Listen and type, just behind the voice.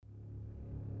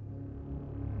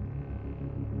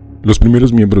Los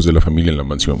primeros miembros de la familia en la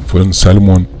mansión fueron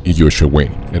Salomon y Joshua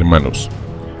Wayne, hermanos.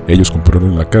 Ellos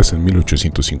compraron la casa en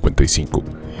 1855,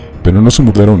 pero no se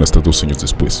mudaron hasta 2 años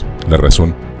después. La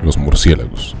razón, los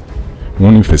murciélagos.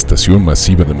 Una infestación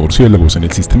masiva de murciélagos en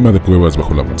el sistema de cuevas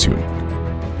bajo la mansión.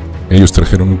 Ellos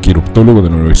trajeron un quiroptólogo de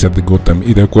la Universidad de Gotham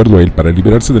y de acuerdo a él, para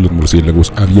liberarse de los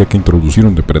murciélagos había que introducir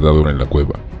un depredador en la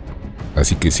cueva.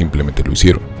 Así que simplemente lo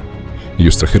hicieron.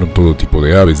 Ellos trajeron todo tipo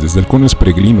de aves, desde halcones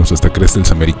peregrinos hasta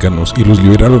crestes americanos, y los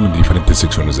liberaron en diferentes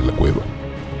secciones de la cueva.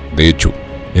 De hecho,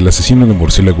 el asesino de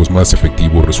murciélagos más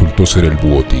efectivo resultó ser el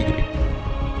búho tigre.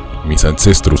 Mis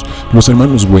ancestros, los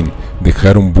hermanos Wayne,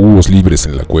 dejaron búhos libres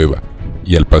en la cueva,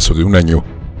 y al paso de un año,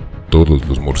 todos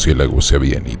los murciélagos se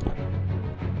habían ido.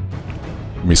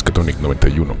 Miskatonic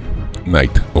 91,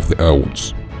 Night of the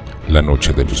Owls, la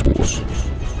noche de los búhos.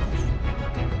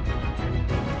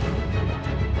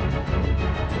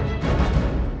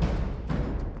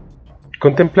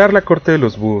 Contemplar la corte de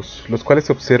los búhos, los cuales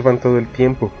observan todo el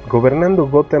tiempo, gobernando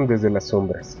Gotham desde las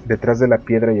sombras, detrás de la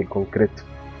piedra y el concreto.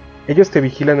 Ellos te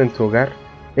vigilan en tu hogar,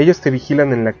 ellos te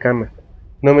vigilan en la cama.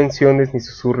 No menciones ni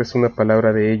susurres una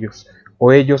palabra de ellos,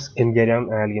 o ellos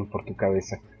enviarán a alguien por tu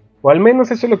cabeza. O al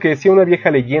menos eso es lo que decía una vieja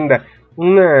leyenda,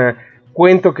 un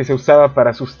cuento que se usaba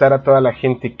para asustar a toda la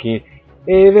gente que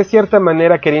de cierta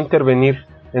manera quería intervenir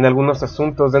en algunos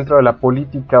asuntos dentro de la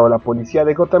política o la policía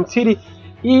de Gotham City.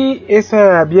 Y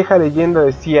esa vieja leyenda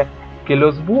decía que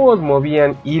los búhos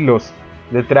movían hilos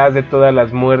detrás de todas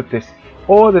las muertes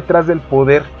o detrás del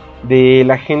poder de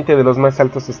la gente de los más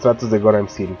altos estratos de Gotham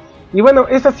City. Y bueno,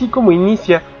 es así como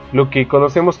inicia lo que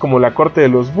conocemos como la corte de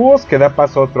los búhos, que da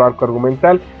paso a otro arco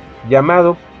argumental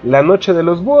llamado La noche de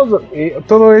los búhos.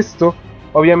 Todo esto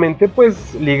obviamente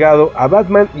pues ligado a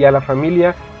Batman y a la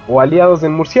familia o aliados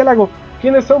del murciélago.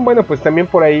 ¿Quiénes son? Bueno, pues también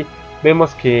por ahí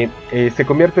vemos que se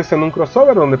convierte en un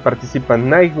crossover donde participan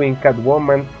Nightwing,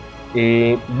 Catwoman,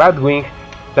 Batwing,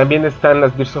 también están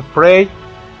las Birds of Prey,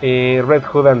 Red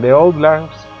Hood and the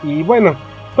Outlaws, y bueno,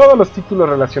 todos los títulos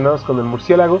relacionados con el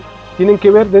murciélago tienen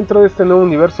que ver dentro de este nuevo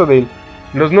universo de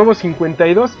los nuevos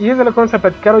 52, y es de lo que vamos a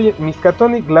platicar hoy en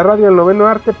Miskatonic, la radio del noveno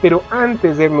arte. Pero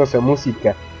antes de irnos a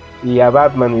música y a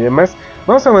Batman y demás,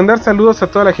 vamos a mandar saludos a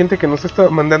toda la gente que nos está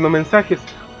mandando mensajes,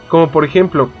 como por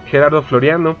ejemplo Gerardo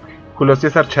Floriano, Julio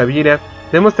César Chavira.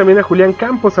 Tenemos también a Julián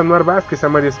Campos, a Noar Vázquez, a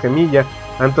Mario Escamilla,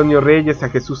 a Antonio Reyes, a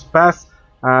Jesús Paz,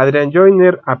 a Adrián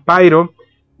Joyner, a Pairo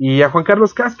y a Juan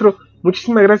Carlos Castro.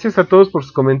 Muchísimas gracias a todos por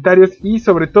sus comentarios y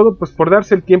sobre todo pues por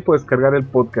darse el tiempo de descargar el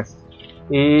podcast.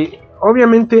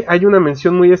 Obviamente hay una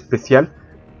mención muy especial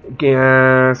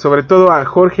que sobre todo a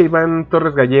Jorge Iván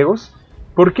Torres Gallegos.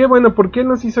 ¿Por qué? Bueno, porque él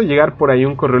nos hizo llegar por ahí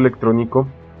un correo electrónico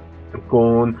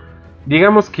con,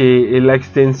 digamos que la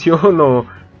extensión o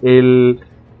el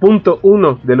punto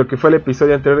 1 de lo que fue el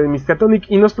episodio anterior de Miskatonic,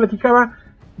 y nos platicaba,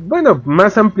 bueno,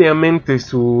 más ampliamente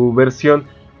su versión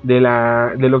de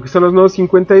lo que son los nuevos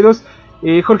 52.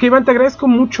 Jorge Iván, te agradezco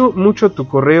mucho tu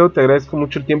correo, te agradezco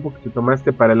mucho el tiempo que te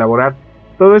tomaste para elaborar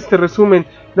todo este resumen.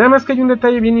 Nada más que hay un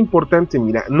detalle bien importante,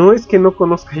 mira, no es que no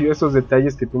conozca yo esos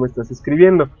detalles que tú me estás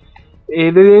escribiendo.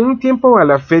 Desde un tiempo a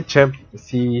la fecha,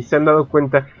 si se han dado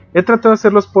cuenta, he tratado de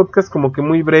hacer los podcasts como que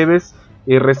muy breves,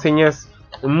 reseñas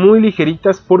muy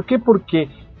ligeritas. ¿Por qué? Porque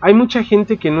hay mucha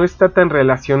gente que no está tan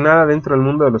relacionada dentro del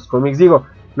mundo de los cómics. Digo,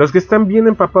 los que están bien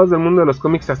empapados del mundo de los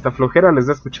cómics hasta flojera les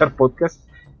da escuchar podcasts.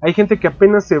 Hay gente que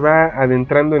apenas se va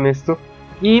adentrando en esto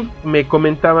y me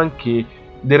comentaban que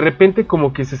de repente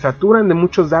como que se saturan de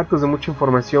muchos datos, de mucha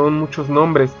información, muchos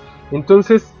nombres.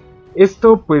 Entonces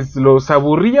esto pues los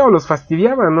aburría o los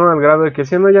fastidiaba, ¿no? Al grado de que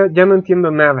decían, no, ya no entiendo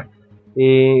nada.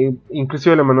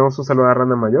 Inclusive le mandamos un saludo a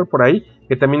Rana Mayor por ahí,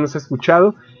 que también nos ha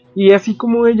escuchado. Y así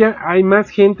como ella, hay más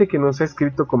gente que nos ha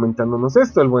escrito comentándonos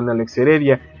esto. El buen Alex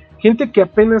Heredia, gente que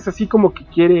apenas así como que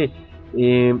quiere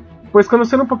pues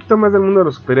conocer un poquito más del mundo de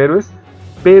los superhéroes,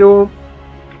 pero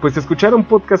pues escuchar un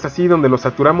podcast así donde los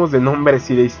saturamos de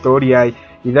nombres y de historia y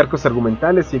de arcos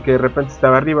argumentales, y que de repente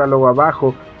estaba arriba, luego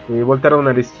abajo, voltearon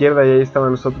a la izquierda y ahí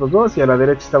estaban los otros dos, y a la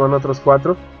derecha estaban otros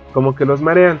 4, como que los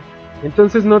marean.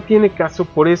 Entonces no tiene caso,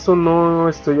 por eso no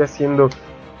estoy haciendo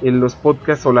los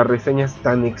podcasts o las reseñas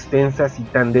tan extensas y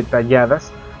tan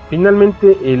detalladas.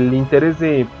 Finalmente el interés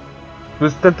de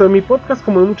pues tanto de mi podcast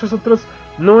como de muchos otros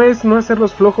no es no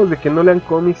hacerlos flojos de que no lean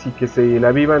cómics y que se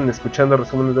la vivan escuchando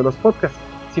resúmenes de los podcasts,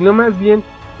 sino más bien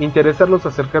interesarlos,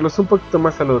 acercarlos un poquito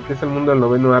más a lo que es el mundo del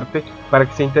noveno arte, para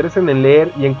que se interesen en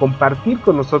leer y en compartir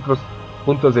con nosotros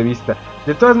puntos de vista.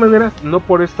 De todas maneras, no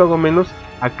por esto hago menos,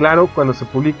 aclaro, cuando se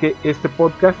publique este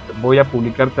podcast voy a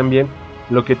publicar también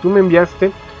lo que tú me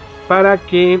enviaste para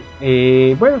que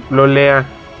bueno, lo lea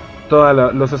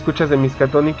todos los escuchas de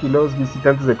Miskatonic y los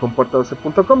visitantes de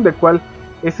comporta12.com, de cual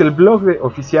es el blog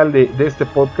oficial de este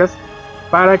podcast,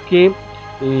 para que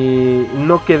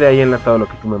no quede ahí enlatado lo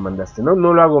que tú me mandaste, ¿no?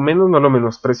 No lo hago menos, no lo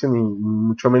menosprecio ni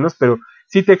mucho menos, pero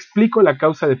sí te explico la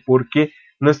causa de por qué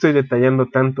no estoy detallando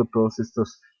tanto todos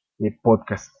estos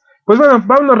podcasts. Pues bueno,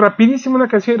 vámonos rapidísimo una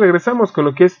canción y regresamos con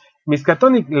lo que es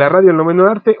Miskatonic, la radio del noveno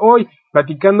arte, hoy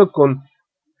platicando con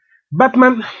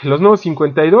Batman, los nuevos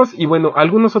 52 y bueno,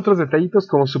 algunos otros detallitos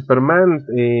como Superman,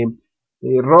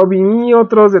 Robin y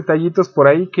otros detallitos por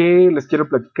ahí que les quiero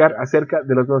platicar acerca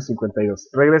de los nuevos 52.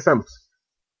 Regresamos.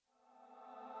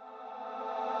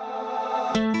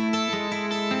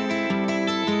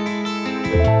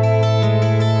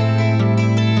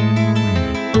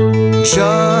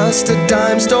 Just a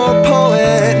dime store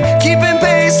poet, keeping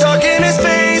pace, talking his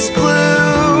face blue.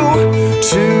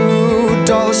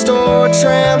 $2 store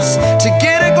tramps to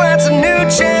get a glance, a new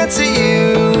chance at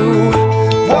you.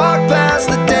 Walk past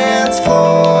the dance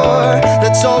floor,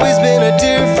 that's always been a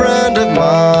dear friend of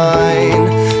mine.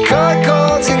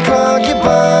 Cuckolds and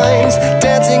concubines,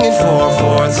 dancing in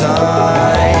 4/4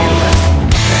 time.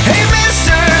 Hey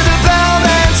mister, the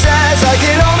bellman says, I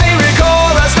can only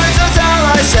recall last night's hotel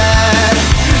I said.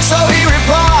 So he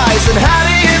replies, and how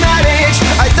do you manage?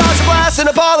 I dodge a blast and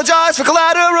apologize for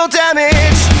collateral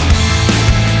damage.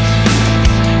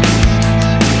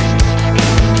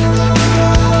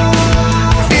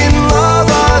 In love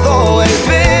I've always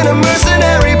been a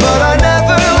mercenary, but I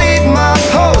never leave my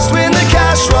post when the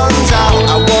cash runs out.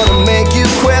 I wanna make you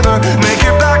quiver, make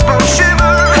your backbone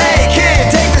shiver. Hey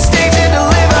kid, take the stage and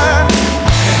deliver.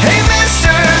 Hey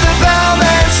mister, the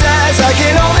bellman says, I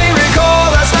can only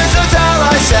recall last night's hotel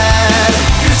I said.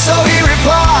 So he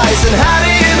replies, and how do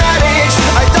you manage?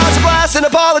 I dodge a blast and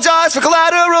apologize for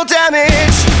collateral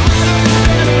damage.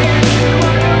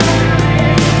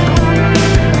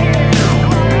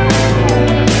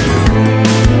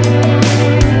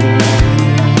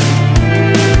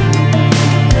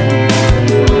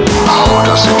 How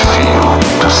does it feel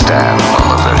to stand on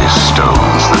the very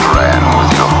stones that ran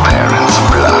with your parents'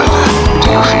 blood? Do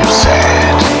you feel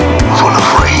sad, full of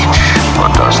rage? Or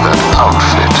does that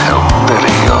outfit help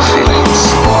bury your feelings,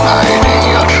 hiding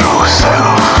your true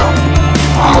self?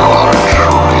 You are a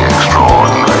truly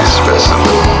extraordinary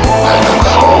specimen. I look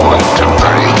forward to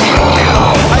breaking you.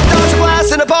 I dodge a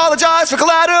blast and apologize for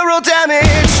collateral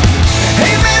damage.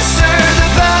 Hey mister, the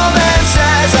bellman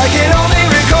says, I can only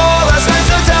recall last night's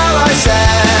hotel I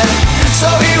said. So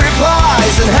he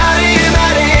replies, and how do you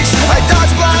manage? I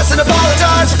dodge a blast and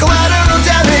apologize for collateral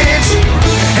damage.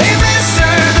 Hey mister,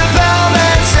 the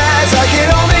bellman says, I can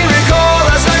only recall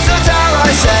last night's hotel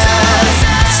I said.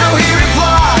 So he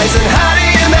replies, and how do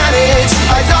you manage?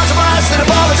 I dodge a blast and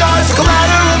apologize for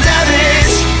collateral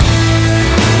damage.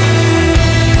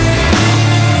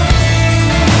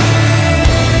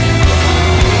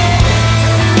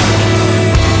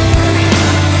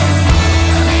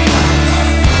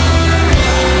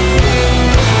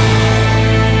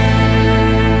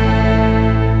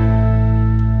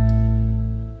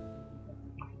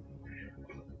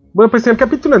 Bueno, pues en el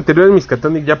capítulo anterior de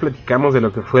Miskatonic ya platicamos de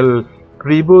lo que fue el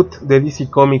reboot de DC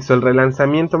Comics, o el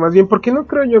relanzamiento más bien, porque no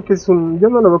creo yo que es yo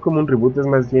no lo veo como un reboot, es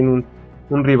más bien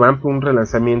un revamp, un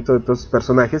relanzamiento de todos sus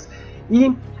personajes.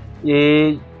 Y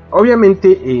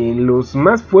obviamente los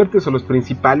más fuertes o los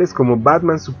principales como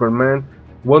Batman, Superman,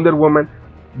 Wonder Woman,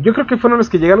 yo creo que fueron los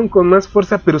que llegaron con más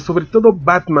fuerza, pero sobre todo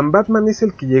Batman. Batman es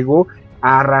el que llegó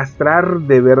a arrastrar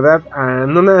de verdad,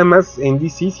 no nada más en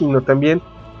DC, sino también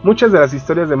muchas de las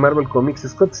historias de Marvel Comics.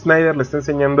 Scott Snyder le está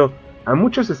enseñando a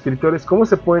muchos escritores cómo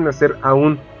se pueden hacer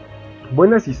aún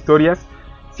buenas historias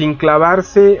sin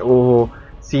clavarse o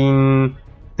sin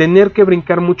tener que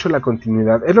brincar mucho la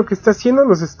continuidad. Es lo que está haciendo,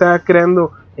 nos está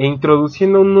creando e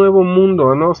introduciendo un nuevo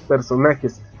mundo, a nuevos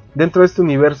personajes dentro de este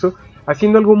universo,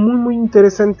 haciendo algo muy muy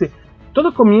interesante.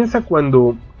 Todo comienza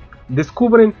cuando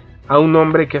descubren a un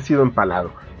hombre que ha sido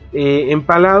empalado,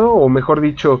 o mejor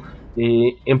dicho,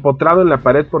 empotrado en la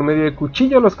pared por medio de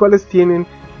cuchillos, los cuales tienen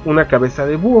una cabeza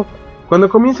de búho. Cuando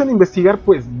comienzan a investigar,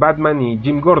 pues Batman y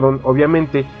Jim Gordon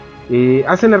obviamente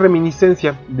hacen la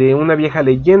reminiscencia de una vieja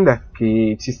leyenda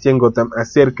que existía en Gotham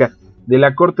acerca de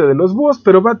la corte de los búhos,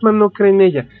 pero Batman no cree en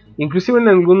ella. Inclusive en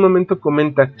algún momento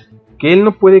comenta que él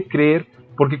no puede creer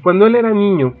porque cuando él era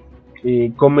niño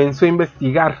comenzó a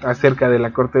investigar acerca de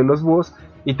la corte de los búhos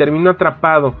y terminó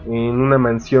atrapado en una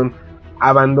mansión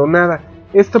abandonada.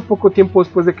 Esto poco tiempo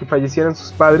después de que fallecieran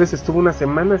sus padres. Estuvo una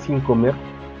semana sin comer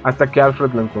hasta que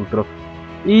Alfred lo encontró,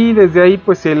 y desde ahí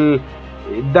pues él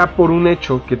da por un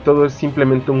hecho que todo es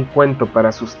simplemente un cuento para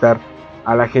asustar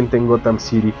a la gente en Gotham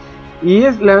City. Y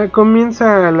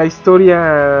comienza la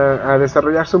historia a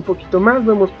desarrollarse un poquito más.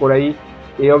 Vemos por ahí,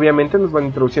 obviamente nos van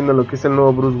introduciendo lo que es el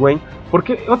nuevo Bruce Wayne.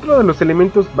 Porque otro de los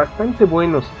elementos bastante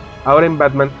buenos ahora en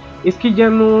Batman es que ya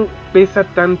no pesa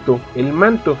tanto el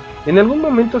manto. En algún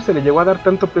momento se le llegó a dar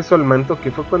tanto peso al manto, que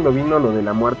fue cuando vino lo de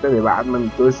la muerte de Batman y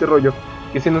todo ese rollo,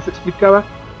 que se nos explicaba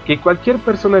que cualquier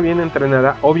persona bien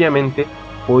entrenada obviamente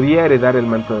podía heredar el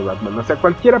manto de Batman. O sea,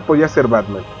 cualquiera podía ser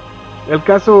Batman. El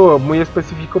caso muy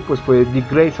específico pues fue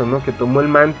Dick Grayson, ¿no? Que tomó el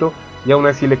manto y aún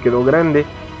así le quedó grande.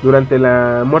 Durante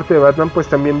la muerte de Batman pues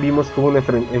también vimos que hubo un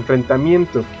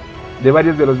enfrentamiento de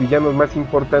varios de los villanos más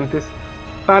importantes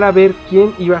para ver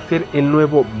quién iba a ser el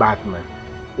nuevo Batman.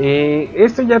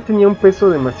 Esto ya tenía un peso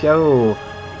demasiado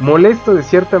molesto de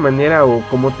cierta manera, o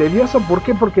como tedioso. ¿Por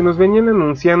qué? Porque nos venían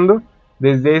anunciando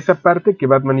desde esa parte que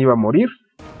Batman iba a morir,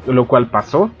 lo cual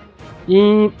pasó.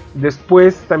 Y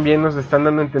después también nos están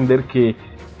dando a entender que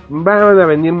van a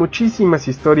venir muchísimas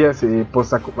historias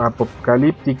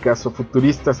post-apocalípticas o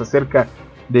futuristas acerca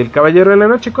del Caballero de la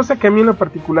Noche, cosa que a mí en lo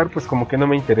particular pues como que no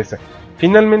me interesa.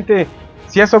 Finalmente,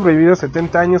 si ha sobrevivido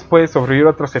 70 años, puede sobrevivir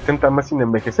otros 70 más sin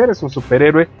envejecer. Es un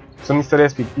superhéroe, son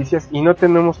historias ficticias y no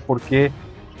tenemos por qué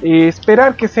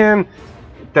esperar que sean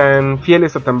tan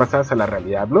fieles o tan basadas a la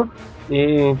realidad, ¿no?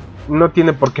 No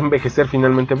tiene por qué envejecer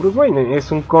finalmente Bruce Wayne,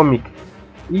 es un cómic.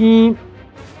 Y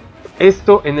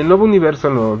esto en el nuevo universo,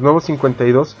 en los nuevos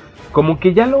 52, como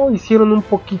que ya lo hicieron un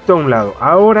poquito a un lado.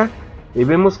 Ahora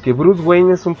vemos que Bruce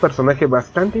Wayne es un personaje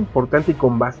bastante importante y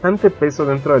con bastante peso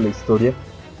dentro de la historia.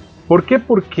 ¿Por qué?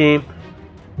 Porque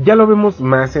ya lo vemos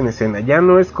más en escena. Ya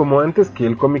no es como antes, que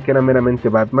el cómic era meramente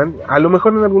Batman. A lo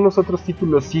mejor en algunos otros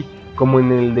títulos sí, como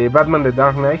en el de Batman The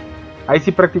Dark Knight. Ahí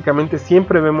sí prácticamente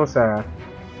siempre vemos a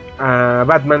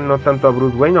Batman, no tanto a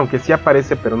Bruce Wayne, aunque sí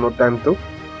aparece pero no tanto.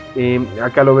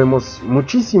 Acá lo vemos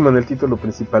muchísimo en el título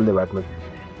principal de Batman.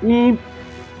 Y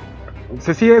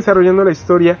se sigue desarrollando la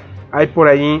historia. Hay por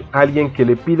ahí alguien que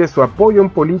le pide su apoyo a un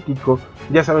político.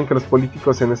 Ya saben que los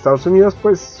políticos en Estados Unidos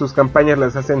pues sus campañas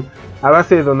las hacen a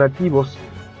base de donativos.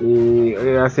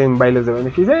 Hacen bailes de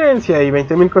beneficencia y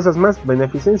 20,000 cosas más.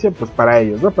 Beneficencia pues para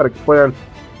ellos, ¿no? Para que puedan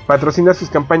patrocinar sus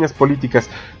campañas políticas.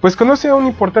 Pues conoce a un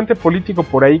importante político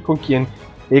por ahí con quien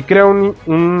crea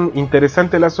un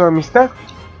interesante lazo de amistad.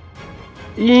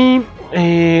 Y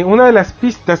una de las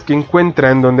pistas que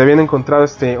encuentran, donde habían encontrado a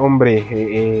este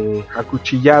hombre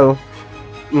acuchillado,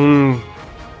 un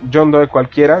John Doe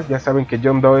cualquiera, ya saben que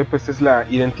John Doe pues es la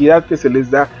identidad que se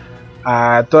les da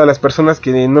a todas las personas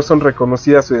que no son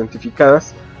reconocidas o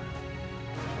identificadas.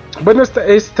 Bueno,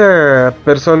 esta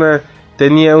persona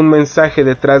tenía un mensaje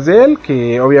detrás de él,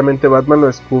 que obviamente Batman lo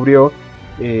descubrió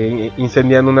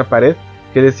incendiando una pared,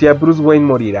 que decía Bruce Wayne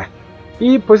morirá.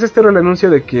 Y pues este era el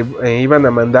anuncio de que iban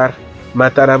a mandar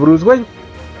matar a Bruce Wayne.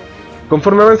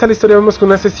 Conforme avanza la historia vemos que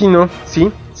un asesino,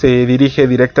 sí, se dirige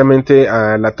directamente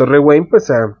a la Torre Wayne pues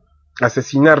a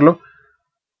asesinarlo.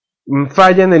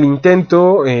 Falla en el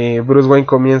intento, Bruce Wayne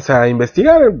comienza a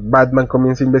investigar, Batman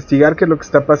comienza a investigar qué es lo que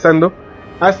está pasando,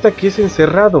 hasta que es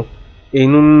encerrado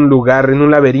en un lugar, en un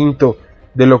laberinto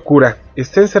de locura.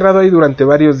 Está encerrado ahí durante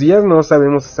varios días, no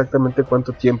sabemos exactamente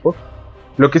cuánto tiempo.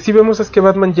 Lo que sí vemos es que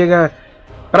Batman llega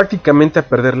prácticamente a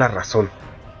perder la razón.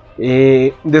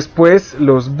 Después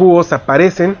los búhos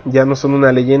aparecen, ya no son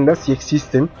una leyenda, sí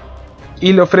existen,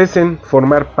 y le ofrecen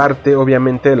formar parte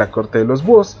obviamente de la corte de los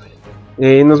búhos.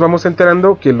 Nos vamos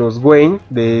enterando que los Wayne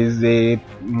desde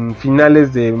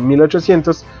finales de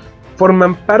 1800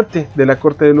 forman parte de la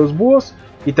corte de los búhos,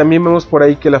 y también vemos por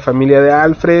ahí que la familia de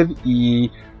Alfred,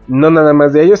 y no nada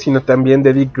más de ellos sino también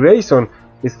de Dick Grayson,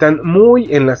 están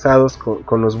muy enlazados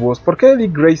con los búhos. ¿Por qué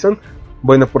Dick Grayson?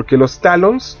 Bueno, porque los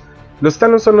Talons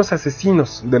son los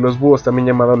asesinos de los búhos, también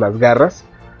llamados las garras,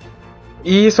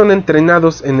 y son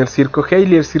entrenados en el circo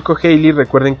Haley. El circo Haley,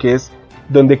 recuerden que es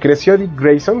donde creció Dick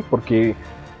Grayson, porque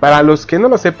para los que no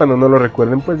lo sepan o no lo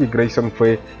recuerden, pues Dick Grayson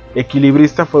fue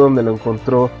equilibrista, fue donde lo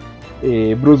encontró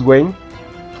Bruce Wayne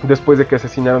después de que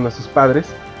asesinaron a sus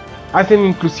padres. Hacen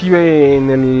inclusive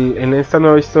en esta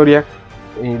nueva historia,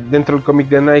 dentro del cómic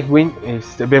de Nightwing,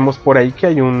 vemos por ahí que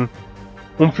hay un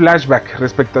flashback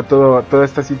respecto a toda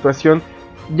esta situación,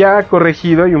 ya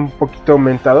corregido y un poquito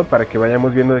aumentado para que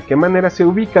vayamos viendo de qué manera se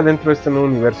ubica dentro de este nuevo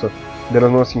universo de los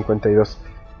nuevos 52.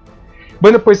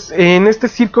 Bueno, pues en este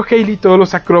circo Haley todos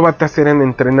los acróbatas eran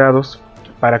entrenados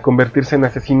para convertirse en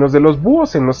asesinos de los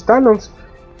búhos, en los Talons,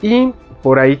 y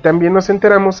por ahí también nos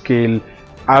enteramos que el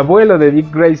abuelo de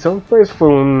Dick Grayson pues fue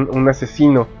un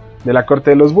asesino de la corte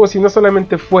de los búhos, y no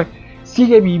solamente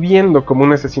sigue viviendo como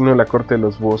un asesino de la corte de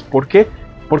los búhos. ¿Por qué?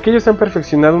 Porque ellos han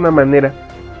perfeccionado una manera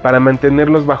para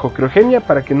mantenerlos bajo criogenia,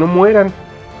 para que no mueran.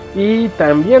 Y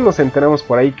también nos enteramos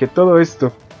por ahí que todo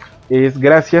esto es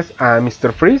gracias a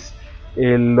Mr. Freeze.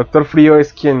 El Dr. Frío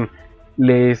es quien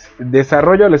les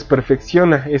desarrolla, les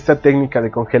perfecciona esta técnica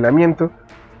de congelamiento.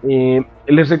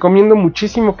 Les recomiendo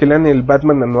muchísimo que lean el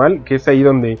Batman anual, que es ahí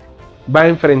donde va a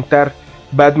enfrentar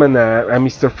Batman a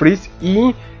Mr. Freeze,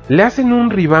 y le hacen un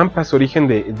revamp a su origen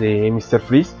de Mr.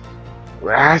 Freeze.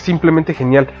 Simplemente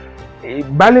genial.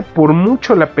 Vale por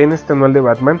mucho la pena este anual de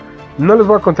Batman. No les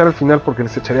voy a contar al final porque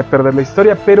les echaría a perder la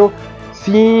historia, pero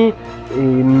sí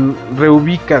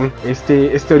reubican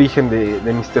este origen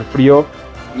de Mr. Frío.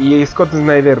 Y Scott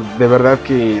Snyder de verdad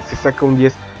que se saca un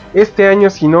 10. Este año,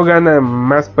 si no gana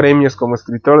más premios como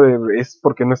escritor, es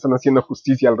porque no están haciendo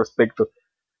justicia al respecto.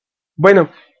 Bueno,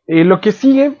 lo que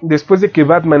sigue después de que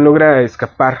Batman logra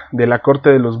escapar de la corte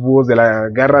de los búhos, de la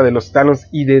garra de los Talons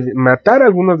y de matar a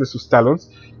algunos de sus Talons,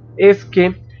 es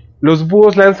que los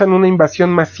búhos lanzan una invasión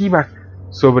masiva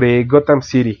sobre Gotham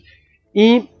City.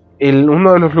 Y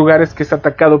uno de los lugares que es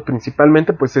atacado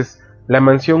principalmente pues es la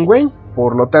mansión Wayne.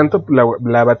 Por lo tanto,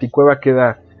 la Baticueva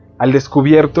queda al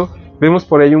descubierto. Vemos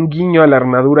por ahí un guiño a la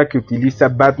armadura que utiliza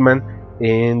Batman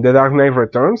en The Dark Knight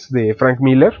Returns de Frank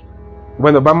Miller.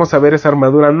 Bueno, vamos a ver esa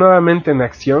armadura nuevamente en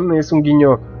acción. Es un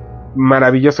guiño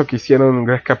maravilloso que hicieron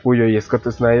Greg Capullo y Scott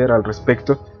Snyder al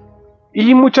respecto.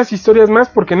 Y muchas historias más,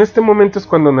 porque en este momento es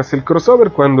cuando nace el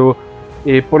crossover, cuando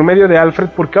por medio de Alfred,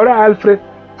 porque ahora Alfred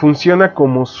funciona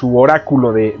como su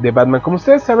oráculo de Batman. Como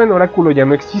ustedes saben, Oráculo ya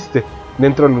no existe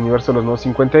dentro del universo de los Nuevos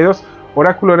 52.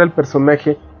 Oráculo era el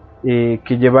personaje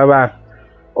que llevaba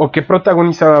o que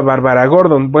protagonizaba Bárbara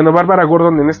Gordon. Bueno, Bárbara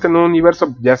Gordon en este nuevo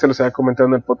universo, ya se los había comentado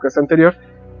en el podcast anterior,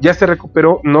 ya se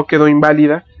recuperó, no quedó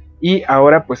inválida y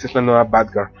ahora pues es la nueva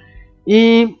Batgirl.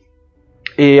 Y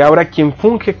ahora quien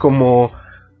funge como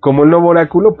el nuevo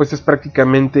Oráculo pues es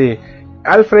prácticamente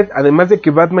Alfred. Además de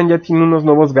que Batman ya tiene unos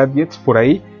nuevos gadgets por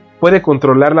ahí, puede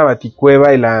controlar la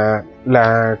Baticueva y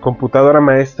la computadora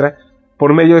maestra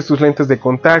por medio de sus lentes de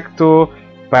contacto,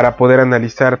 para poder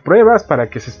analizar pruebas, para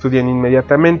que se estudien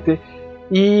inmediatamente,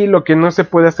 y lo que no se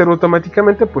puede hacer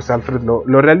automáticamente, pues Alfred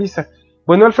lo realiza.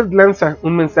 Bueno, Alfred lanza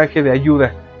un mensaje de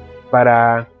ayuda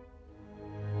para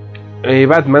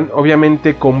Batman,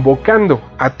 obviamente convocando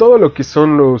a todo lo que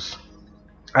son los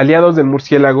aliados del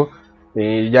murciélago.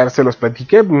 Ya se los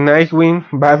platiqué: Nightwing,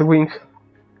 Batwing,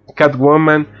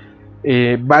 Catwoman,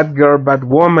 Batgirl,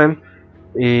 Batwoman,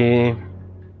 Red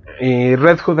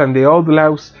Hood and the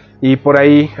Outlaws, y por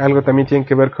ahí algo también tiene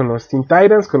que ver con los Teen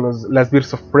Titans, con las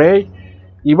Birds of Prey.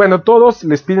 Y bueno, todos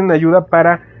les piden ayuda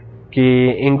para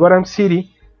que en Gotham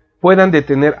City puedan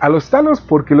detener a los Talons,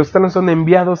 porque los Talons son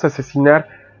enviados a asesinar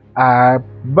a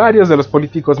varios de los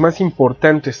políticos más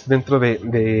importantes dentro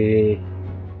de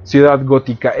Ciudad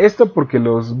Gótica. Esto porque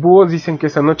los búhos dicen que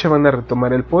esa noche van a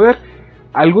retomar el poder.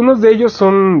 Algunos de ellos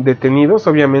son detenidos,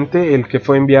 obviamente. El que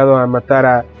fue enviado a matar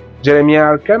a Jeremy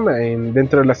Arkham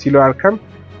dentro del asilo Arkham,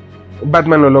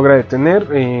 Batman lo logra detener.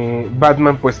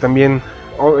 Batman pues también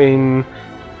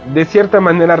de cierta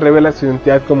manera revela su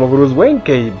identidad como Bruce Wayne,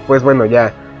 que pues bueno,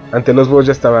 ya ante los búhos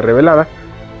ya estaba revelada.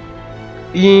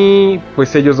 Y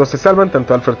pues ellos dos se salvan,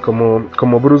 tanto Alfred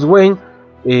como Bruce Wayne.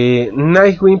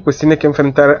 Nightwing pues tiene que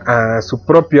enfrentar a su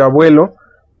propio abuelo.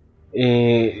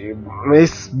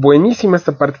 Es buenísima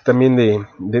esta parte también de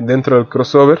dentro del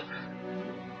crossover.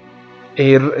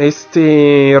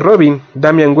 Robin,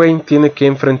 Damian Wayne, tiene que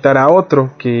enfrentar a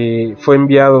otro que fue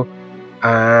enviado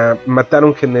a matar a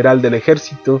un general del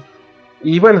ejército.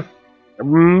 Y bueno,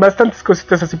 bastantes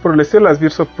cositas así por el estilo. Las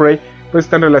Birds of Prey pues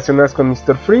están relacionadas con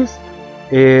Mr. Freeze.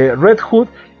 Red Hood,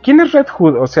 ¿quién es Red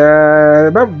Hood? O sea,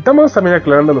 vamos también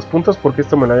aclarando los puntos, porque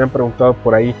esto me lo habían preguntado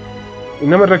por ahí y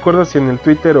no me recuerdo si en el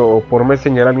Twitter o por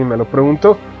Messenger alguien me lo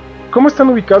preguntó. ¿Cómo están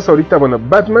ubicados ahorita? Bueno,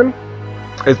 Batman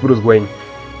es Bruce Wayne,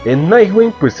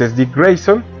 Nightwing pues es Dick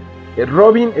Grayson,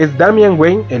 Robin es Damian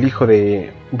Wayne, el hijo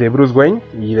de Bruce Wayne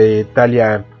y de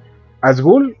Talia Al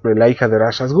Ghul, la hija de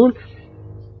Ra's al Ghul.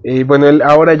 Bueno, él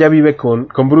ahora ya vive con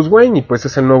Bruce Wayne y pues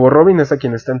es el nuevo Robin, es a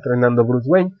quien está entrenando Bruce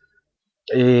Wayne.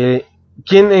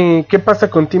 ¿Qué pasa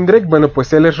con Tim Drake? Bueno,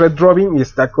 pues él es Red Robin y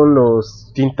está con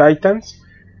los Teen Titans.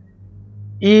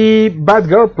 Y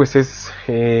Batgirl pues es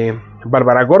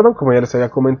Bárbara Gordon, como ya les había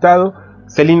comentado.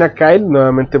 Selina Kyle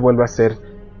nuevamente vuelve a ser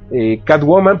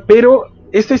Catwoman, pero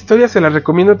esta historia se la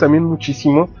recomiendo también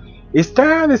muchísimo.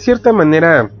 Está de cierta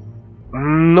manera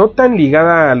no tan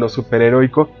ligada a lo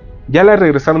superheroico. Ya la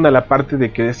regresaron a la parte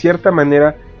de que de cierta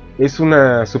manera es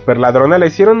una super ladrona. La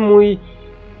hicieron muy...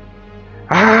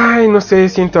 no sé,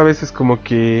 siento a veces como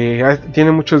que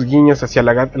tiene muchos guiños hacia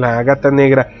la gata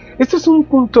negra. Esto es un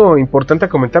punto importante a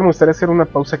comentar. Me gustaría hacer una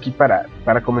pausa aquí para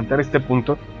comentar este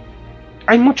punto.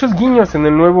 hay muchos guiños en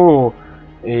el nuevo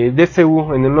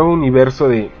DCU, en el nuevo universo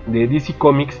de DC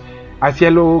Comics,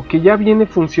 hacia lo que ya viene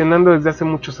funcionando desde hace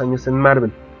muchos años en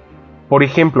Marvel. Por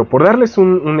ejemplo, por darles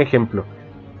un ejemplo,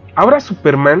 ahora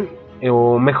Superman,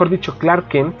 o mejor dicho Clark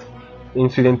Kent, en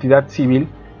su identidad civil,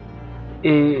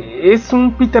 es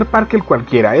un Peter Parker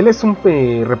cualquiera. Él es un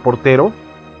reportero,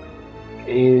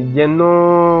 ya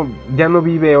no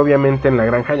vive obviamente en la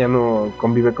granja, ya no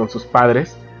convive con sus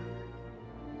padres,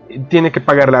 tiene que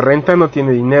pagar la renta, no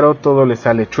tiene dinero, todo le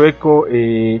sale chueco,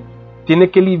 tiene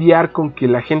que lidiar con que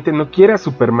la gente no quiere a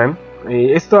Superman.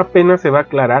 Esto apenas se va a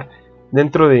aclarar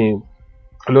dentro de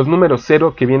los números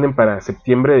 0 que vienen para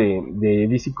septiembre de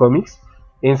DC Comics.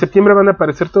 En septiembre van a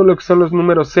aparecer todo lo que son los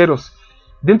números ceros.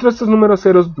 Dentro de estos números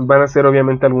ceros pues, van a ser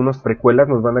obviamente algunos precuelas,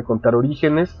 nos van a contar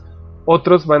orígenes,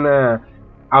 otros van a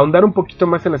ahondar un poquito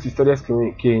más en las historias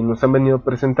que nos han venido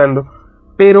presentando,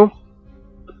 pero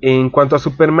en cuanto a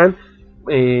Superman,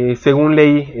 según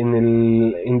leí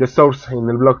en The Source, en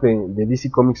el blog de DC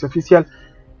Comics oficial,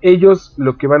 ellos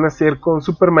lo que van a hacer con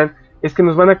Superman es que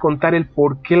nos van a contar el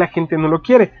por qué la gente no lo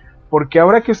quiere. Porque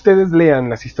ahora que ustedes lean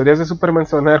las historias de Superman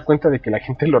se van a dar cuenta de que la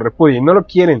gente lo repudia y no lo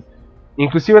quieren.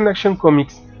 Inclusive en Action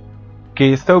Comics,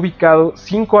 que está ubicado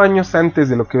 5 años antes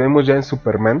de lo que vemos ya en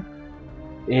Superman,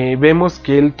 vemos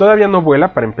que él todavía no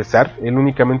vuela para empezar, él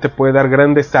únicamente puede dar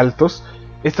grandes saltos.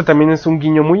 Esto también es un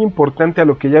guiño muy importante a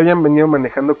lo que ya habían venido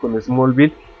manejando con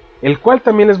Smallville, el cual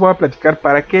también les voy a platicar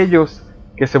para aquellos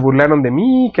que se burlaron de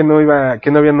mí, que no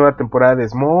había nueva temporada de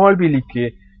Smallville y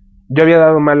que yo había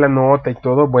dado mal la nota y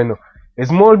todo. Bueno,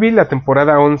 Smallville, la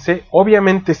temporada 11,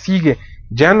 obviamente sigue,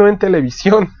 ya no en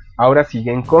televisión, ahora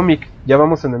sigue en cómic, ya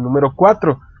vamos en el número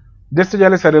 4. De esto ya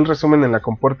les haré el resumen en la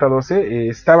compuerta 12,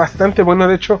 está bastante bueno,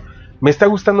 de hecho, me está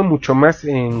gustando mucho más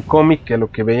en cómic que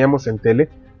lo que veíamos en tele.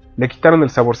 Le quitaron el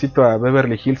saborcito a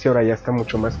Beverly Hills y ahora ya está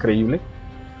mucho más creíble.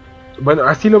 Bueno,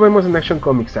 así lo vemos en Action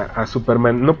Comics a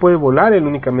Superman. No puede volar, él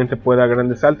únicamente puede dar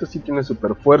grandes saltos, sí tiene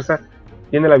super fuerza,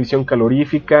 tiene la visión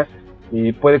calorífica,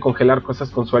 puede congelar cosas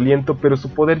con su aliento, pero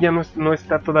su poder ya no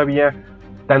está todavía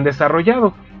tan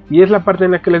desarrollado. Y es la parte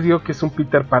en la que les digo que es un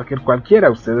Peter Parker cualquiera,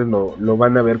 ustedes lo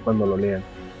van a ver cuando lo lean.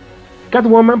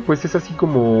 Catwoman pues es así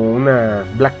como una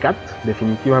Black Cat,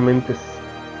 definitivamente es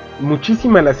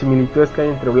muchísimas las similitudes que hay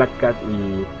entre Black Cat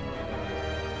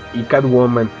y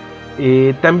Catwoman.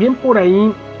 También por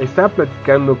ahí estaba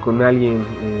platicando con alguien,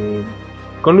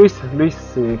 con Luis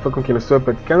fue con quien estuve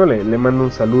platicando, le mando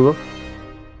un saludo,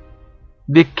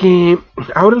 de que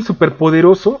ahora el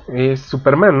superpoderoso es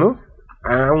Superman, ¿no?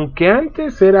 Aunque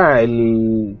antes era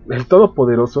el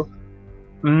todopoderoso,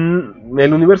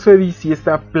 el universo de DC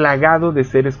está plagado de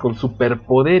seres con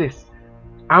superpoderes.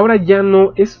 Ahora ya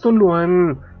no, esto lo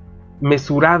han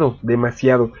mesurado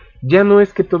demasiado. Ya no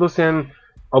es que todos sean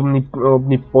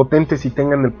omnipotentes y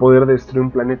tengan el poder de destruir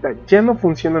un planeta. Ya no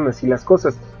funcionan así las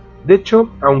cosas. De hecho,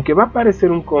 aunque va a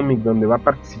aparecer un cómic donde va a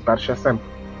participar Shazam,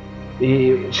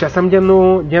 Shazam ya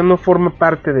no forma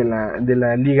parte de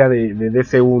la liga de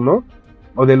DCU, ¿no?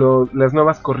 O de las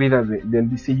nuevas corridas del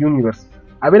DC Universe.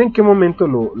 A ver en qué momento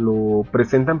lo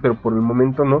presentan, pero por el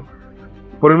momento no.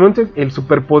 Por el momento el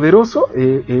superpoderoso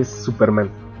es Superman.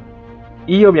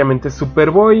 Y obviamente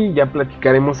Superboy, ya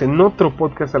platicaremos en otro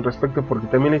podcast al respecto, porque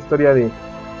también la historia de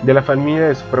la familia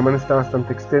de Superman está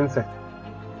bastante extensa.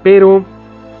 Pero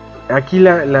aquí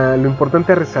lo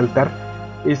importante a resaltar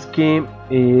es que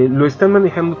lo están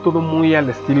manejando todo muy al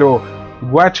estilo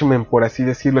Watchmen, por así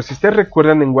decirlo. Si ustedes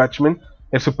recuerdan, en Watchmen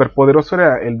el superpoderoso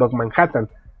era el Doc Manhattan.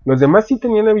 Los demás sí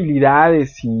tenían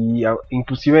habilidades y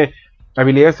inclusive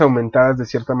habilidades aumentadas de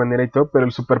cierta manera y todo, pero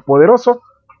el superpoderoso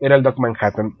era el Doc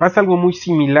Manhattan. Pasa algo muy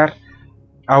similar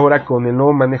ahora con el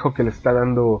nuevo manejo que le está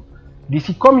dando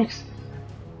DC Comics.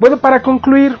 Bueno, para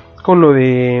concluir con lo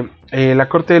de la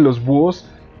corte de los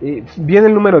búhos, viene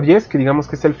el número 10, que digamos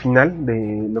que es el final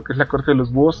de lo que es la corte de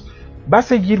los búhos. Va a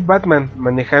seguir Batman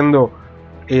manejando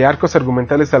arcos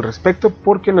argumentales al respecto,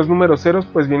 porque en los números ceros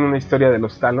pues viene una historia de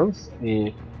los Talons,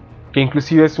 que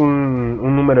inclusive es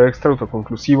un número extra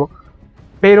autoconclusivo.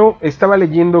 Pero estaba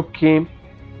leyendo que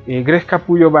Greg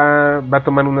Capullo va a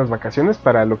tomar unas vacaciones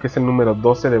para lo que es el número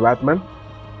 12 de Batman.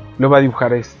 Lo va a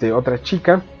dibujar otra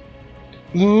chica.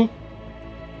 Y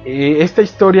esta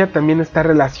historia también está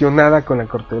relacionada con la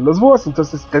corte de los búhos.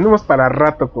 Entonces tenemos para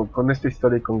rato con esta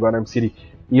historia y con Gotham City.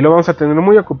 Y lo vamos a tener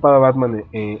muy ocupado a Batman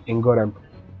en Gotham.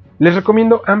 Les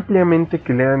recomiendo ampliamente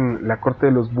que lean La corte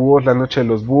de los búhos, La noche de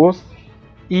los búhos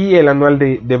y el anual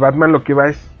de Batman. Lo que va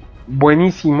es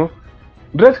buenísimo.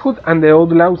 Red Hood and the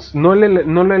Outlaws no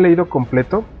lo he leído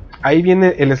completo. Ahí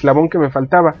viene el eslabón que me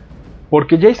faltaba,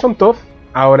 porque Jason Todd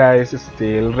ahora es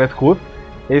el Red Hood.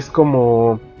 Es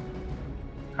como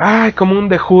como un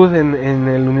The Hood en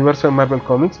el universo de Marvel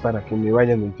Comics, para que me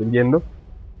vayan entendiendo.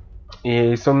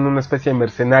 Son una especie de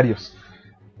mercenarios.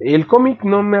 El cómic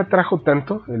no me atrajo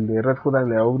tanto, el de Red Hood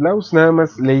and the Outlaws, nada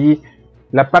más leí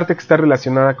la parte que está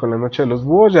relacionada con la Noche de los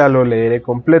Búhos, ya lo leeré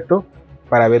completo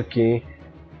para ver qué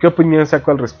opinión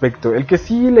saco al respecto. El que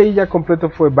sí leí ya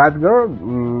completo fue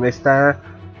Batgirl, está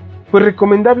pues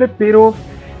recomendable, pero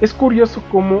es curioso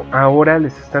cómo ahora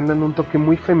les están dando un toque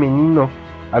muy femenino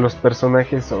a los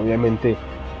personajes, obviamente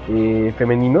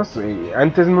femeninos.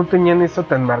 Antes no tenían eso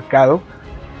tan marcado,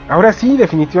 ahora sí,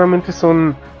 definitivamente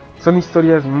son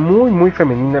historias muy muy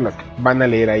femeninas las que van a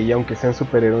leer ahí, aunque sean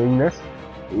superheroínas.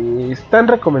 Están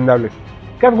recomendables.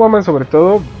 Catwoman sobre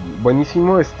todo,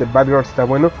 buenísimo. Batgirl está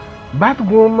bueno.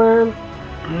 Batwoman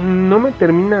no me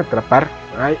termina de atrapar.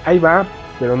 Ahí va,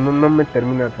 pero no me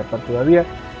termina de atrapar todavía.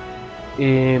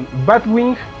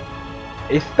 Batwing,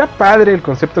 está padre el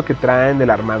concepto que traen de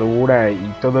la armadura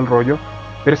y todo el rollo,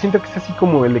 pero siento que es así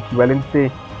como el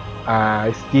equivalente a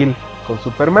Steel con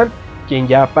Superman, quien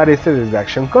ya aparece desde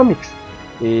Action Comics.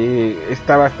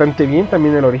 Está bastante bien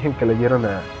también el origen que le dieron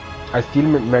a Steel.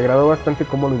 Me agradó bastante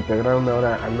cómo lo integraron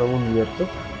ahora al nuevo universo.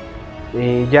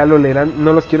 Ya lo leerán,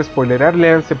 no los quiero spoilerar,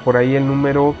 léanse por ahí el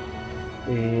número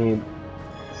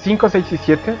 5, 6 y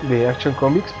 7 de Action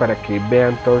Comics para que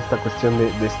vean toda esta cuestión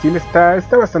de Steel. Está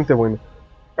bastante bueno.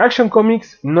 Action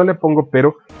Comics no le pongo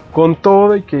pero, con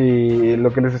todo y que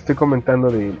lo que les estoy comentando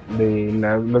de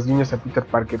los guiños a Peter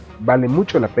Parker vale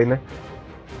mucho la pena.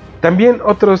 También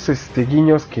otros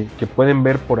guiños que pueden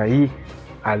ver por ahí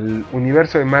al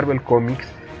universo de Marvel Comics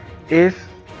es,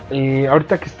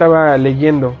 ahorita que estaba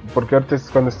leyendo, porque ahorita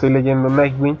es cuando estoy leyendo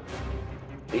Nightwing,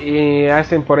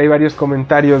 hacen por ahí varios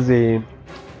comentarios de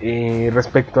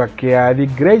respecto a que a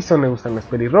Dick Grayson le gustan las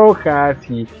pelirrojas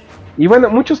y bueno,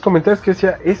 muchos comentarios que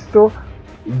decía, esto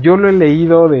yo lo he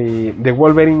leído de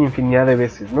Wolverine infinidad de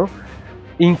veces, ¿no?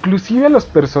 Inclusive los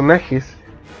personajes,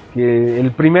 que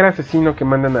el primer asesino que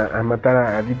mandan a matar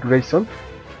a Dick Grayson,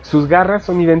 sus garras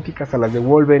son idénticas a las de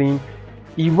Wolverine.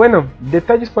 Y bueno,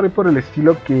 detalles por ahí por el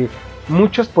estilo que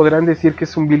muchos podrán decir que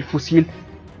es un vil fusil.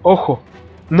 Ojo,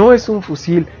 no es un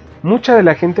fusil. Mucha de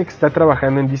la gente que está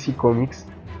trabajando en DC Comics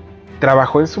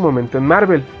trabajó en su momento en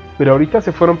Marvel, pero ahorita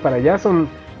se fueron para allá,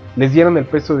 les dieron el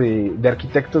peso de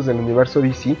arquitectos del universo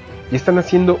DC y están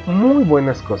haciendo muy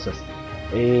buenas cosas.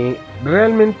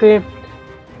 Realmente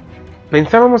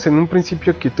pensábamos en un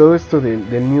principio que todo esto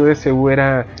del New DCU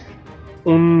era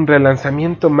un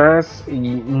relanzamiento más y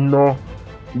no.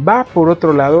 Va por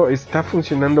otro lado, está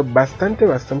funcionando bastante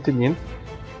bien.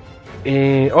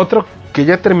 Otro que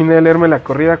ya terminé de leerme la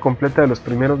corrida completa de los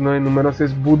primeros 9 números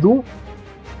es Voodoo.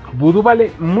 Voodoo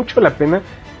vale mucho la pena.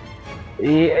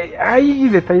 Hay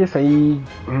detalles ahí,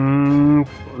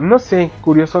 no sé,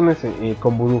 curiosones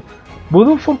con Voodoo.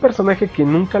 Voodoo fue un personaje que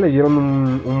nunca le dieron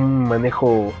un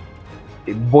manejo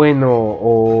bueno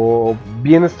o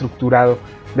bien estructurado.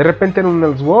 De repente era un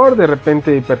Elseworld, de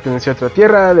repente perteneció a otra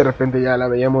tierra, de repente ya la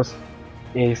veíamos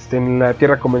en la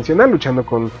tierra convencional luchando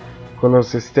con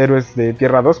los héroes de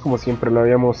Tierra 2 como siempre lo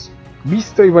habíamos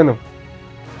visto. Y bueno,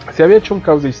 se había hecho un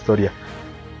caos de historia.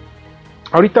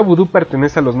 Ahorita Voodoo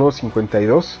pertenece a los nuevos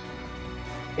 52.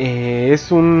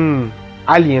 Es un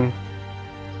alien.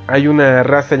 Hay una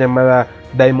raza llamada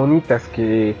Daemonitas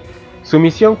que su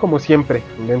misión, como siempre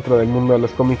dentro del mundo de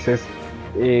los cómics, es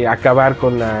acabar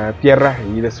con la Tierra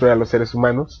y destruir a los seres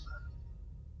humanos.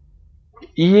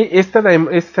 Y esta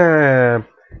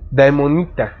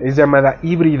Daemonita es llamada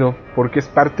híbrido porque es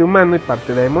parte humano y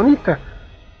parte Daemonita.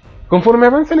 Conforme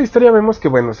avanza la historia vemos que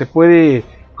bueno, se puede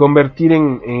convertir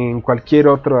en cualquier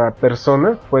otra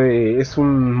persona, es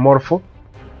un morfo,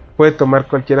 puede tomar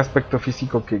cualquier aspecto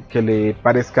físico que le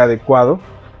parezca adecuado.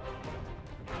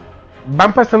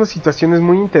 Van pasando situaciones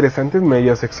muy interesantes,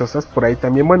 medio sexosas por ahí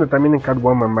también. Bueno, también en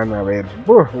Catwoman van a ver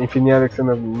infinidad de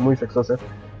escenas muy sexosas.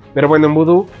 Pero bueno, en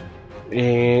Voodoo,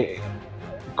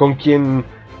 con quien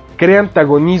crea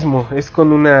antagonismo es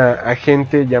con una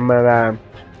agente llamada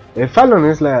Fallon.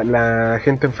 Es la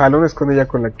agente Fallon, es con ella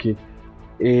con la que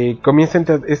comienza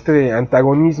este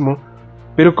antagonismo.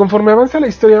 Pero conforme avanza la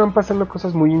historia van pasando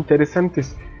cosas muy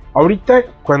interesantes. Ahorita,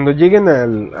 cuando lleguen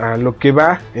a lo que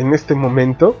va en este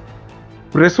momento,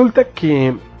 resulta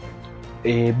que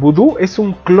Voodoo es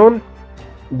un clon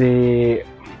de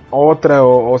otra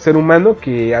o ser humano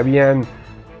que habían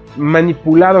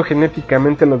manipulado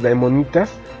genéticamente los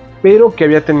Daemonitas, pero que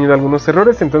había tenido algunos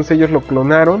errores. Entonces ellos lo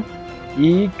clonaron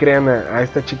y crean a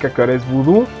esta chica que ahora es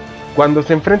Voodoo. Cuando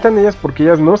se enfrentan ellas, porque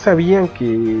ellas no sabían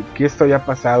que esto había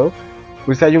pasado,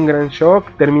 pues hay un gran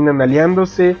shock, terminan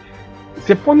aliándose.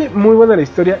 Se pone muy buena la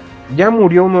historia. ya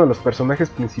murió uno de los personajes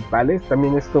principales.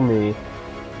 También esto me...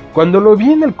 Cuando lo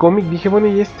vi en el cómic dije, bueno,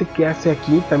 ¿y este qué hace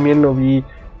aquí? También lo vi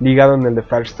ligado en el de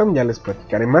Firestorm, ya les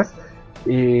platicaré más.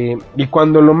 Y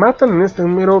cuando lo matan en este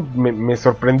número me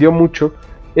sorprendió mucho.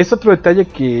 Es otro detalle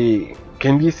que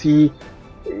en DC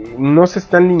no se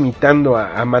están limitando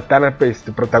a matar a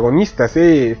protagonistas.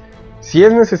 Si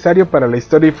es necesario para la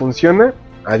historia y funciona,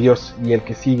 adiós, y el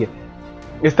que sigue.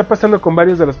 Está pasando con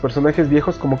varios de los personajes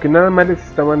viejos, como que nada más les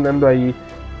estaban dando ahí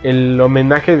el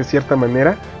homenaje de cierta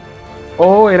manera,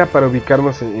 o era para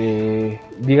ubicarnos,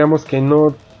 digamos que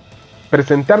no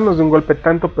presentarnos de un golpe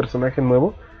tanto personaje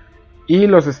nuevo, y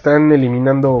los están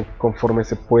eliminando conforme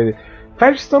se puede.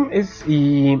 Firestorm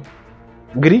y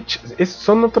Gritch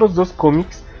son otros dos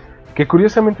cómics que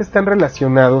curiosamente están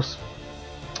relacionados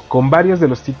con varios de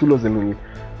los títulos del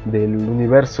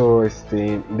universo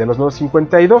de los nuevos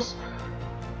 52.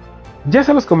 Ya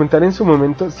se los comentaré en su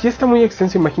momento. Si está muy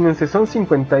extenso, imagínense, son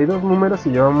 52 números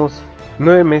y llevamos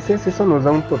 9 meses. Eso nos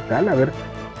da un total, a ver,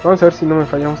 vamos a ver si no me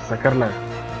fallamos a sacar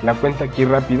la cuenta aquí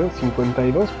rápido.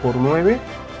 52 por 9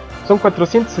 son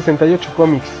 468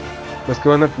 cómics los que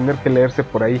van a tener que leerse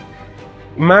por ahí,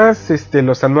 más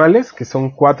los anuales, que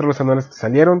son 4 los anuales que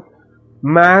salieron,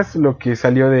 más lo que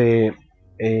salió de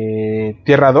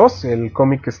Tierra 2, el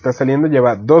cómic que está saliendo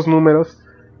lleva 2 números,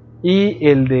 y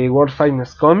el de World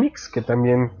Finest Comics, que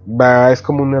también es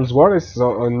como un Elseworld,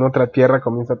 en otra tierra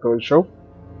comienza todo el show.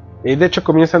 De hecho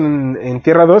comienzan en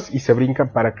Tierra 2 y se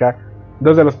brincan para acá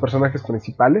 2 de los personajes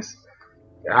principales,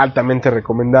 altamente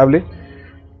recomendable.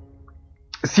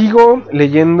 Sigo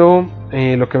leyendo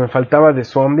lo que me faltaba de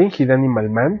Swamp Thing y de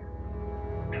Animal Man.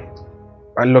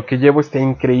 Lo que llevo está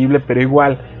increíble, pero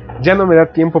igual ya no me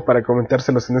da tiempo para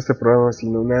comentárselos en este programa,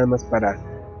 sino nada más para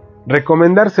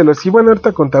recomendárselos. Y bueno,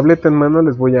 ahorita con tableta en mano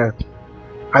les voy a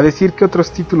decir qué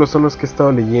otros títulos son los que he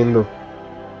estado leyendo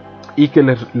y que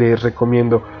les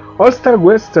recomiendo. All Star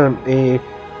Western,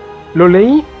 lo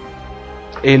leí,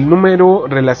 el número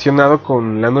relacionado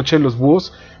con La Noche de los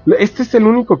Búhos. Este es el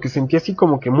único que sentí así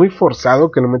como que muy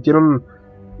forzado, que lo metieron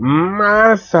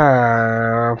más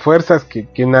a fuerzas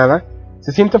que nada.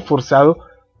 Se siente forzado,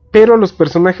 pero los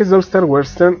personajes de All Star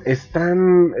Western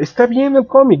está bien el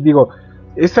cómic, digo,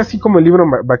 es así como el libro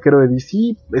vaquero de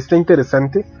DC, está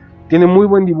interesante, tiene muy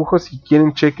buen dibujo, si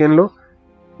quieren chequenlo.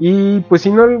 Y pues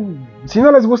si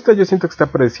no les gusta, yo siento que está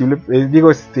predecible,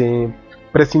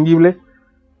 prescindible,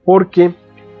 porque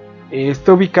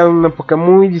está ubicado en una época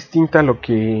muy distinta a lo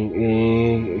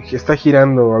que está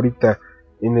girando ahorita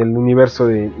en el universo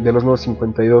de los nuevos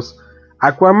 52.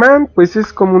 Aquaman, pues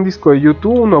es como un disco de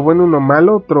YouTube, uno bueno, uno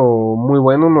malo, otro muy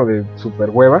bueno, uno de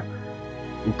super hueva.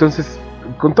 Entonces,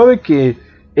 con todo y que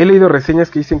he leído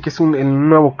reseñas que dicen que es el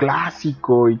nuevo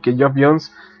clásico y que Geoff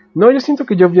Johns, no, yo siento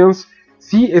que Geoff Johns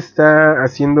sí está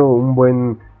haciendo un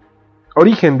buen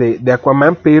origen de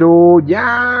Aquaman, pero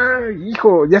ya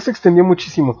se extendió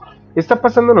muchísimo. Está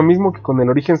pasando lo mismo que con el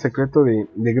origen secreto de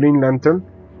Green Lantern,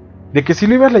 de que si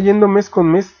lo ibas leyendo mes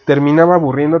con mes, terminaba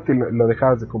aburriéndote y lo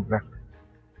dejabas de comprar.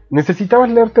 Necesitabas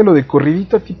leértelo de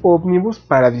corridito tipo ómnibus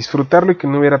para disfrutarlo y que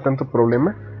no hubiera tanto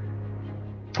problema.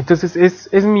 Entonces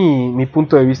es mi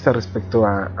punto de vista respecto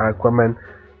a Aquaman.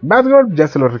 Batgirl ya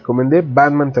se lo recomendé,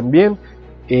 Batman también,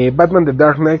 Batman The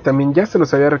Dark Knight también ya se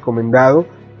los había recomendado,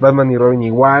 Batman y Robin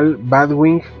igual,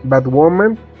 Batwing,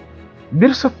 Batwoman,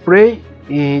 Birds of Prey.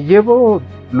 Llevo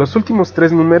los últimos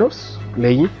 3 números,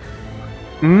 leí,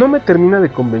 no me termina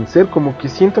de convencer, como que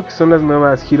siento que son las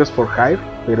nuevas Heroes for Hire,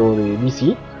 pero de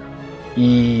DC,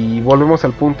 y volvemos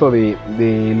al punto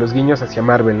de los guiños hacia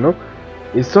Marvel, ¿no?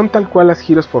 Son tal cual las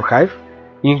Heroes for Hire,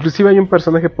 inclusive hay un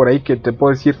personaje por ahí que te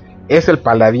puedo decir es el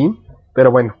paladín,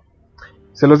 pero bueno,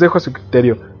 se los dejo a su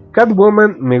criterio.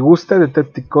 Catwoman me gusta,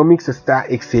 Detective Comics está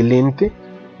excelente,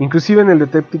 inclusive en el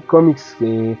Detective Comics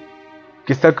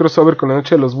que está el crossover con La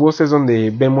Noche de los Búhos, es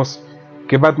donde vemos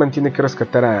que Batman tiene que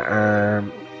rescatar a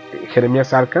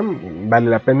Jeremías Arkham, vale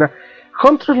la pena.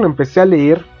 Huntress lo empecé a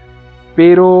leer,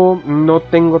 pero no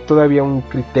tengo todavía un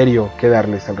criterio que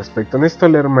darles al respecto, necesito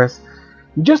leer más.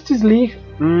 Justice League,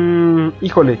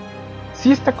 híjole,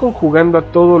 sí está conjugando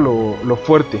a todo lo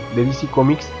fuerte de DC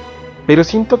Comics, pero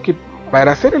siento que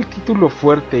para hacer el título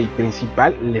fuerte y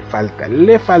principal le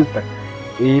falta.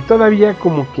 Todavía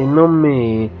como que no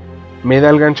me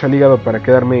da el gancho al hígado para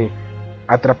quedarme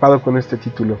atrapado con este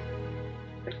título.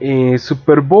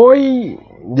 Superboy,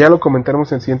 ya lo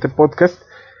comentaremos en el siguiente podcast,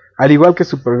 al igual que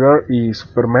Supergirl y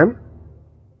Superman.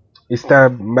 Está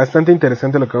bastante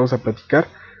interesante lo que vamos a platicar.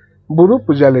 Voodoo,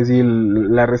 pues ya les di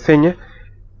la reseña.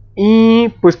 Y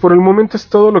pues por el momento es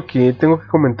todo lo que tengo que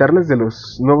comentarles de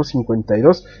los nuevos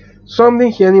 52. Swamp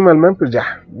Thing y Animal Man, pues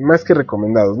ya, más que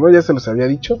recomendados, ¿no? Ya se los había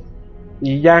dicho.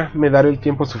 Y ya me daré el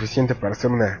tiempo suficiente para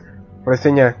hacer una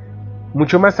reseña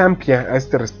mucho más amplia a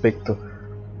este respecto.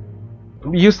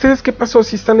 ¿Y ustedes qué pasó?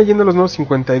 Si están leyendo los nuevos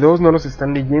 52, no los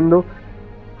están leyendo.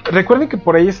 Recuerden que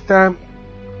por ahí está...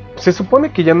 Se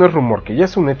supone que ya no es rumor, que ya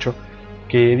es un hecho,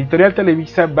 que Editorial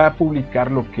Televisa va a publicar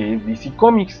lo que es DC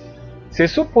Comics. Se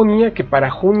suponía que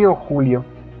para junio o julio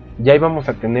ya íbamos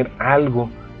a tener algo,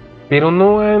 pero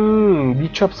no han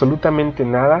dicho absolutamente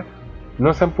nada.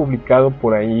 No se han publicado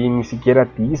por ahí ni siquiera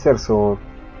teasers o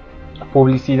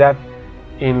publicidad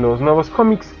en los nuevos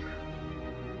cómics.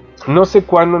 No sé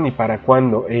cuándo ni para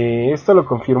cuándo. Esto lo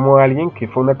confirmó alguien que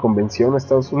fue a una convención a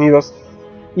Estados Unidos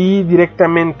y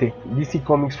directamente DC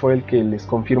Comics fue el que les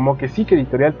confirmó que sí, que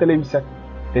Editorial Televisa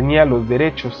tenía los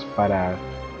derechos para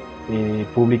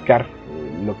publicar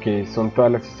lo que son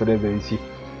todas las historias de DC.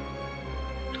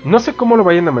 No sé cómo lo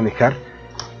vayan a manejar.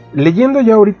 Leyendo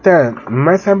ya ahorita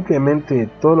más ampliamente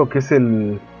todo lo que es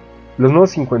los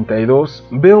nuevos 52,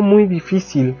 veo muy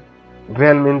difícil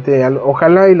realmente,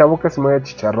 ojalá y la boca se me haga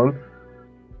chicharrón,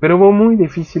 pero veo muy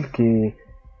difícil que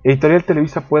Editorial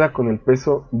Televisa pueda con el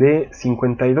peso de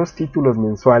 52 títulos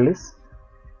mensuales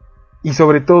y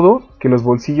sobre todo que los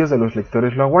bolsillos de los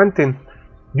lectores lo aguanten.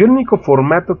 Yo el único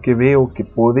formato que veo que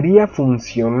podría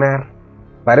funcionar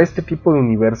para este tipo de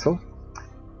universo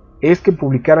es que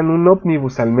publicaran un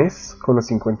ómnibus al mes con los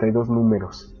 52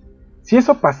 números. Si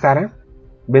eso pasara,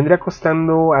 vendría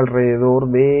costando alrededor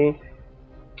de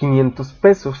 500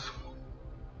 pesos.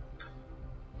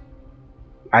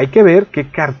 Hay que ver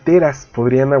qué carteras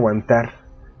podrían aguantar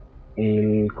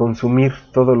el consumir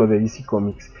todo lo de DC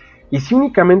Comics. Y si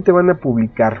únicamente van a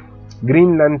publicar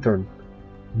Green Lantern,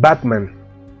 Batman,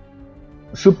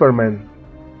 Superman,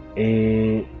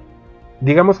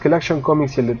 digamos que el Action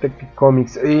Comics y el Detective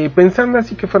Comics, pensando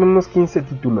así que fueran unos 15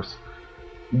 títulos,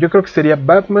 yo creo que sería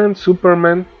Batman,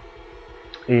 Superman,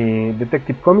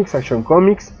 Detective Comics, Action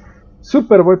Comics,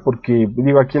 Superboy, porque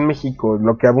digo aquí en México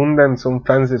lo que abundan son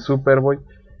fans de Superboy,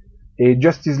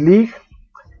 Justice League,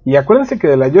 y acuérdense que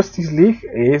de la Justice League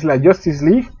es la Justice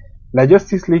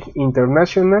League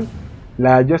International,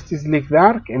 la Justice League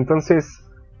Dark, entonces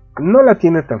no la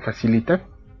tiene tan facilita.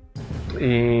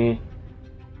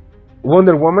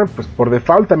 Wonder Woman, pues por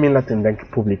default también la tendrán que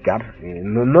publicar,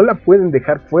 no la pueden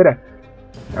dejar fuera,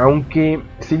 aunque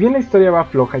si bien la historia va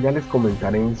floja, ya les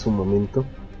comentaré en su momento.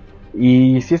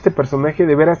 Y si este personaje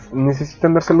de veras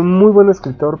necesitan dárselo un muy buen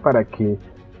escritor para que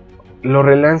lo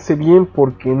relance bien,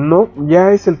 porque no,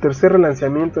 ya es el tercer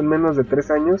relanzamiento en menos de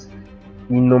 3 años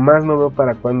y nomás no veo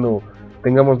para cuando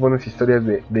tengamos buenas historias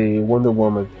de Wonder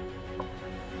Woman.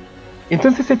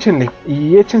 Entonces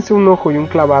échense un ojo y un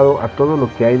clavado a todo lo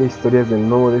que hay de historias del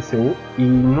nuevo DCU, y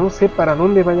no sé para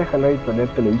dónde vaya a jalar Editorial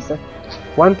Televisa,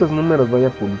 cuántos números vaya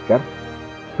a publicar,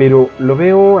 pero lo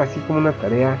veo así como una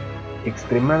tarea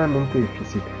extremadamente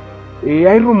difícil.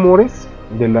 Hay rumores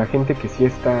de la gente que sí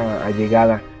está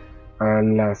allegada a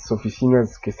las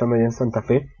oficinas que están allá en Santa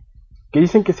Fe, que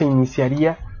dicen que se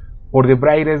iniciaría por The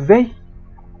Brightest Day.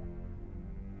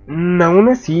 Aún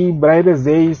así, Brightest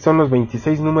Day son los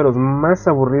 26 números más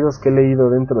aburridos que he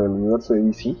leído dentro del universo de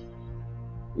DC.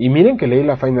 Y miren que leí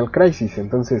la Final Crisis,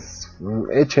 entonces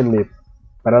échenle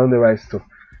para dónde va esto.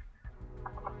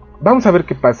 Vamos a ver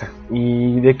qué pasa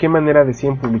y de qué manera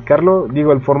deciden publicarlo.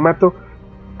 Digo, el formato,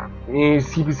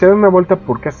 si se dan una vuelta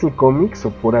por Castle Comics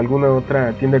o por alguna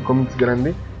otra tienda de cómics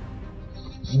grande,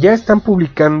 ya están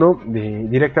publicando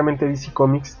directamente DC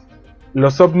Comics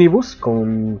los ómnibus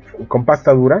con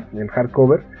pasta dura, el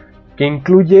hardcover, que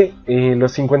incluye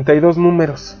los 52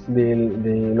 números de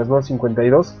los nuevos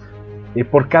 52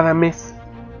 por cada mes.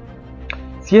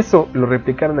 Si eso lo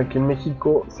replicaran aquí en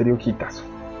México, sería un hitazo.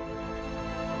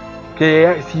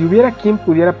 Que si hubiera quien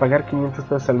pudiera pagar 500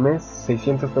 pesos al mes,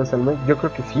 600 pesos al mes, yo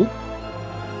creo que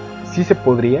sí se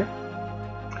podría.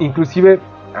 Inclusive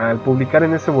al publicar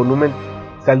en ese volumen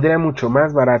saldría mucho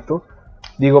más barato.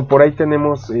 Digo, por ahí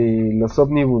tenemos los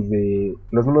ómnibus de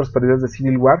los números perdidos de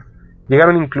Civil War,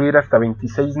 llegaron a incluir hasta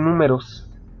 26 números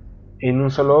en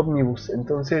un solo ómnibus.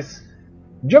 Entonces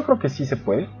yo creo que sí se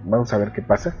puede, vamos a ver qué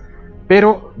pasa,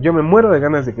 pero yo me muero de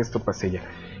ganas de que esto pase ya.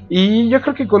 Y yo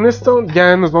creo que con esto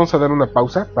ya nos vamos a dar una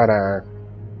pausa para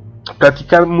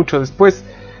platicar mucho después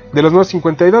de los nuevos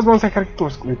 52. Vamos a dejar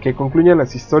que concluyan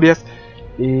las historias.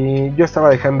 Yo estaba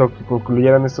dejando que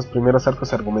concluyeran estos primeros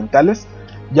arcos argumentales.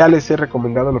 Ya les he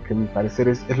recomendado lo que a mi parecer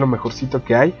es lo mejorcito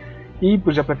que hay. Y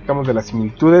pues ya platicamos de las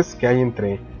similitudes que hay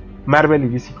entre Marvel y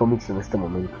DC Comics en este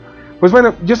momento. Pues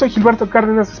bueno, yo soy Gilberto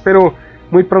Cárdenas. Espero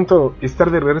muy pronto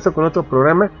estar de regreso con otro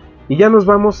programa. Y ya nos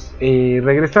vamos,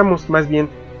 regresamos más bien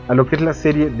a lo que es la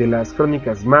serie de las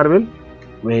crónicas Marvel.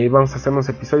 Vamos a hacer unos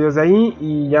episodios de ahí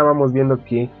y ya vamos viendo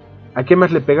a qué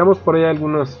más le pegamos. Por ahí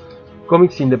algunos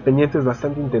cómics independientes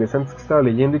bastante interesantes que he estado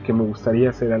leyendo y que me gustaría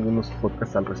hacer algunos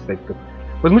podcasts al respecto.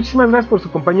 Pues muchísimas gracias por su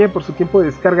compañía y por su tiempo de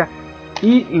descarga.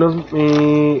 Y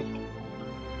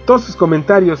todos sus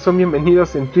comentarios son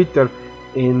bienvenidos en Twitter,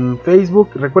 en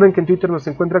Facebook. Recuerden que en Twitter nos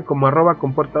encuentran como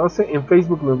 @compuerta12, en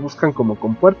Facebook nos buscan como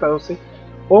compuerta12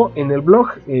 o en el blog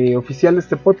oficial de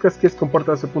este podcast que es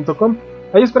compuerta12.com.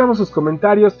 Ahí esperamos sus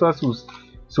comentarios, todas sus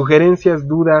sugerencias,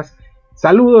 dudas,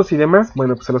 saludos y demás.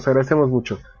 Bueno, pues se los agradecemos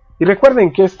mucho. Y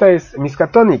recuerden que esta es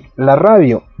Miskatonic, la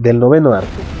radio del noveno arte.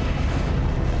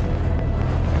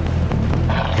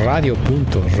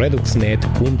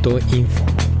 Radio.reduxnet.info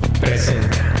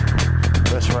presenta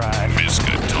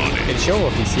el show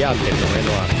oficial del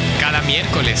noveno arte. Cada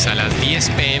miércoles a las 10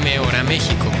 p.m. hora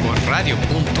México por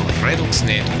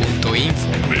radio.reduxnet.info.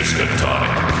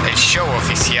 El show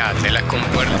oficial de la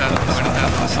Compuerta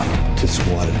 12. Just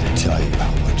wanted to tell you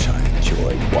how much I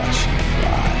enjoy watching you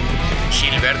live.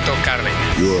 Gilberto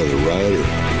Cárdenas. You're the writer.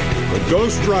 A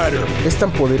Ghost Rider. Es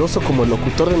tan poderoso como el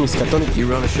locutor de Miskatonic. You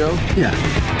run a show? Yeah.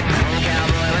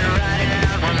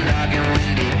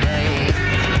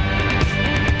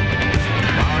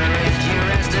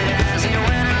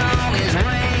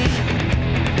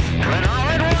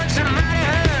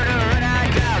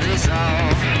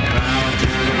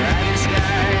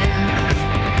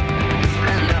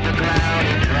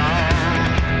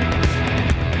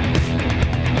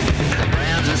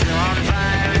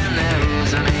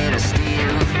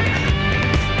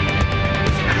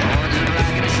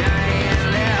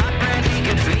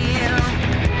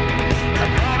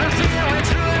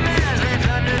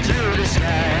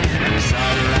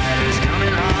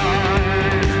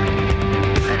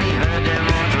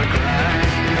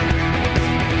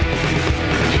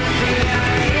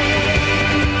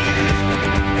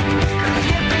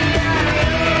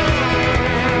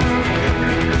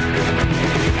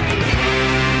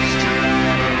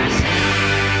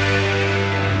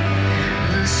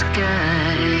 Sky.